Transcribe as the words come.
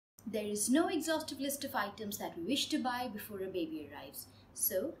There is no exhaustive list of items that we wish to buy before a baby arrives.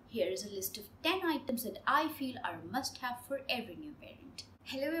 So here is a list of 10 items that I feel are a must-have for every new parent.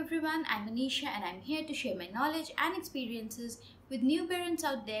 Hello everyone, I'm Anisha and I'm here to share my knowledge and experiences with new parents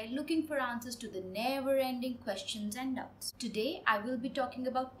out there looking for answers to the never-ending questions and doubts. Today I will be talking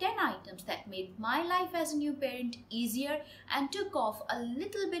about 10 items that made my life as a new parent easier and took off a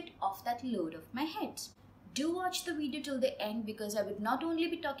little bit of that load off my head. Do watch the video till the end because I would not only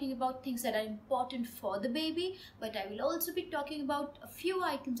be talking about things that are important for the baby, but I will also be talking about a few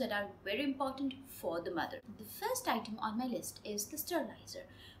items that are very important for the mother. The first item on my list is the sterilizer.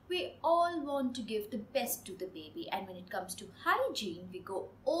 We all want to give the best to the baby, and when it comes to hygiene, we go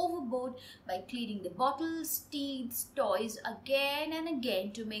overboard by cleaning the bottles, teats, toys again and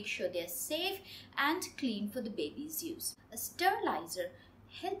again to make sure they're safe and clean for the baby's use. A sterilizer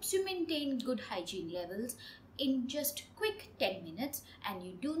helps you maintain good hygiene levels in just quick 10 minutes, and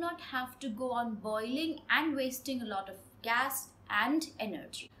you do not have to go on boiling and wasting a lot of gas and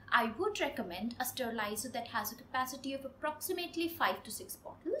energy. I would recommend a sterilizer that has a capacity of approximately 5 to 6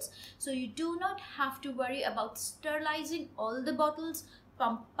 bottles, so you do not have to worry about sterilizing all the bottles,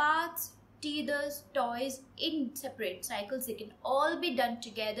 pump parts, teethers, toys in separate cycles. They can all be done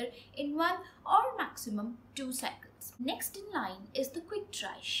together in 1 or maximum 2 cycles. Next in line is the quick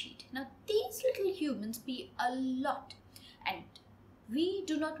dry sheet. Now these little humans pee a lot and we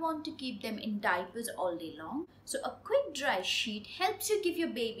do not want to keep them in diapers all day long. So a quick dry sheet helps you give your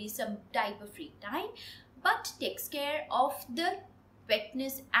baby some diaper free time but takes care of the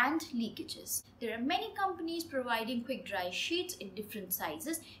wetness and leakages. There are many companies providing quick dry sheets in different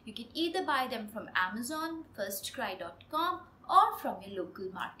sizes. You can either buy them from Amazon, firstcry.com or from your local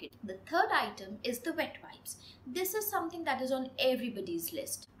market. The third item is the wet wipes. This is something that is on everybody's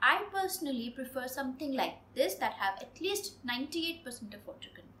list. I personally prefer something like this that have at least 98% of water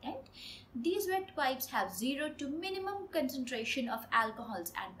content. These wet wipes have 0 to minimum concentration of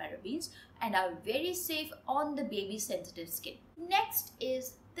alcohols and parabens and are very safe on the baby's sensitive skin. Next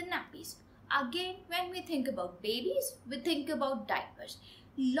is the nappies. Again, when we think about babies, we think about diapers.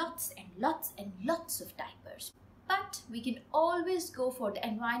 Lots and lots and lots of diapers. But we can always go for the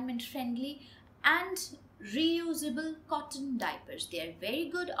environment friendly and reusable cotton diapers. They are very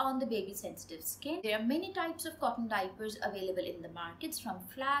good on the baby sensitive skin. There are many types of cotton diapers available in the markets, from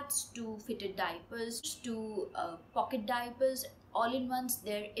flats to fitted diapers to pocket diapers, all in ones.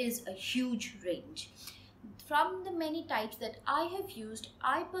 There is a huge range. From the many types that I have used,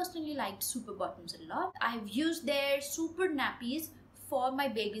 I personally liked Super Bottoms a lot. I have used their super nappies for my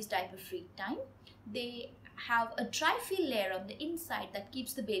baby's diaper free time. They have a dry feel layer on the inside that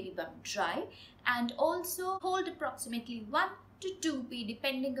keeps the baby bum dry and also hold approximately 1 to 2 pee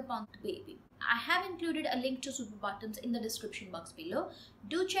depending upon the baby. I have included a link to Super Bottoms in the description box below.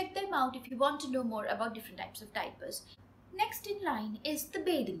 Do check them out if you want to know more about different types of diapers. Next in line is the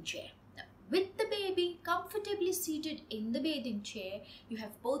bathing chair. Now, with the baby comfortably seated in the bathing chair, you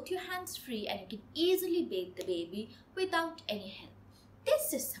have both your hands free and you can easily bathe the baby without any help.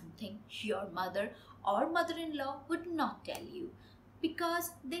 This is something your mother or mother-in-law would not tell you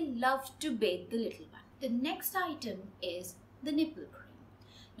because they love to bathe the little one. The next item is the nipple cream.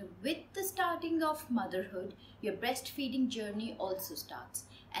 Now, with the starting of motherhood, your breastfeeding journey also starts,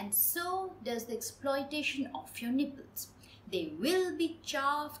 and so does the exploitation of your nipples. They will be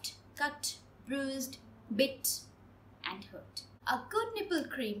chafed, cut, bruised, bit and hurt. A good nipple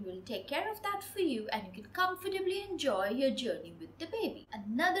cream will take care of that for you and you can comfortably enjoy your journey with the baby.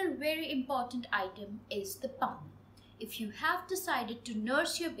 Another very important item is the pump. If you have decided to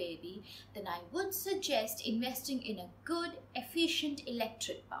nurse your baby, then I would suggest investing in a good, efficient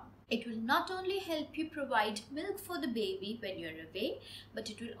electric pump. It will not only help you provide milk for the baby when you're away, but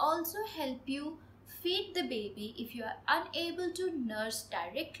it will also help you feed the baby if you are unable to nurse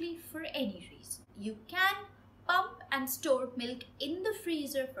directly for any reason. You can pump and store milk in the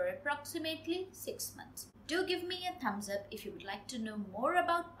freezer for approximately 6 months. Do give me a thumbs up if you would like to know more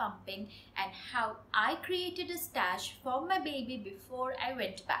about pumping and how I created a stash for my baby before I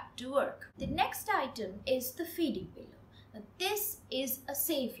went back to work. The next item is the feeding pillow. Now, this is a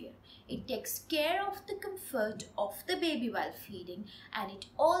savior. It takes care of the comfort of the baby while feeding and it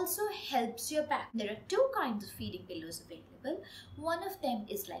also helps your back. There are 2 kinds of feeding pillows available. One of them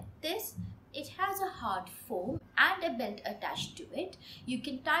is like this. It has a hard foam and a belt attached to it. You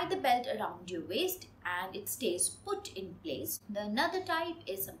can tie the belt around your waist and it stays put in place. The another type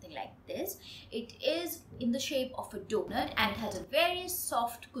is something like this. It is in the shape of a donut and has a very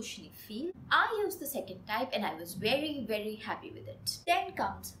soft cushiony feel. I used the second type and I was very happy with it. Then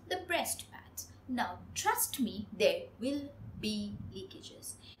comes the breast pads. Now trust me, there will be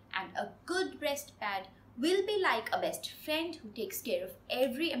leakages. and a good breast pad will be like a best friend who takes care of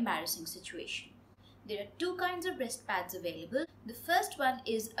every embarrassing situation. There are two kinds of breast pads available. The first one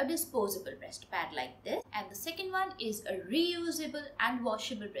is a disposable breast pad like this, and the second one is a reusable and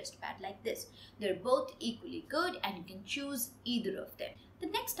washable breast pad like this. They're both equally good and you can choose either of them. The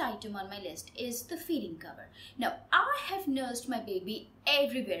next item on my list is the feeding cover. Now, I have nursed my baby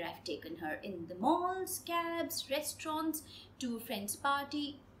everywhere I've taken her, in the malls, cabs, restaurants, to a friend's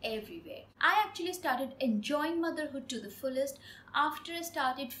party, everywhere. I actually started enjoying motherhood to the fullest after I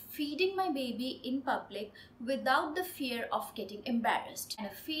started feeding my baby in public without the fear of getting embarrassed. And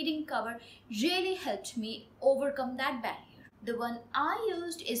a feeding cover really helped me overcome that barrier. The one I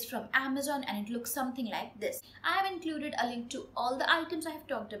used is from Amazon and it looks something like this. I have included a link to all the items I have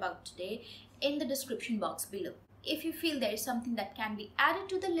talked about today in the description box below. If you feel there is something that can be added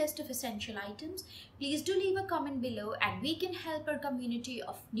to the list of essential items, please do leave a comment below and we can help our community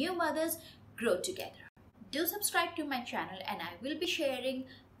of new mothers grow together. Do subscribe to my channel and I will be sharing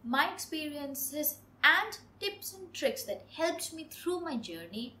my experiences and tips and tricks that helped me through my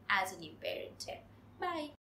journey as a new parent. Bye.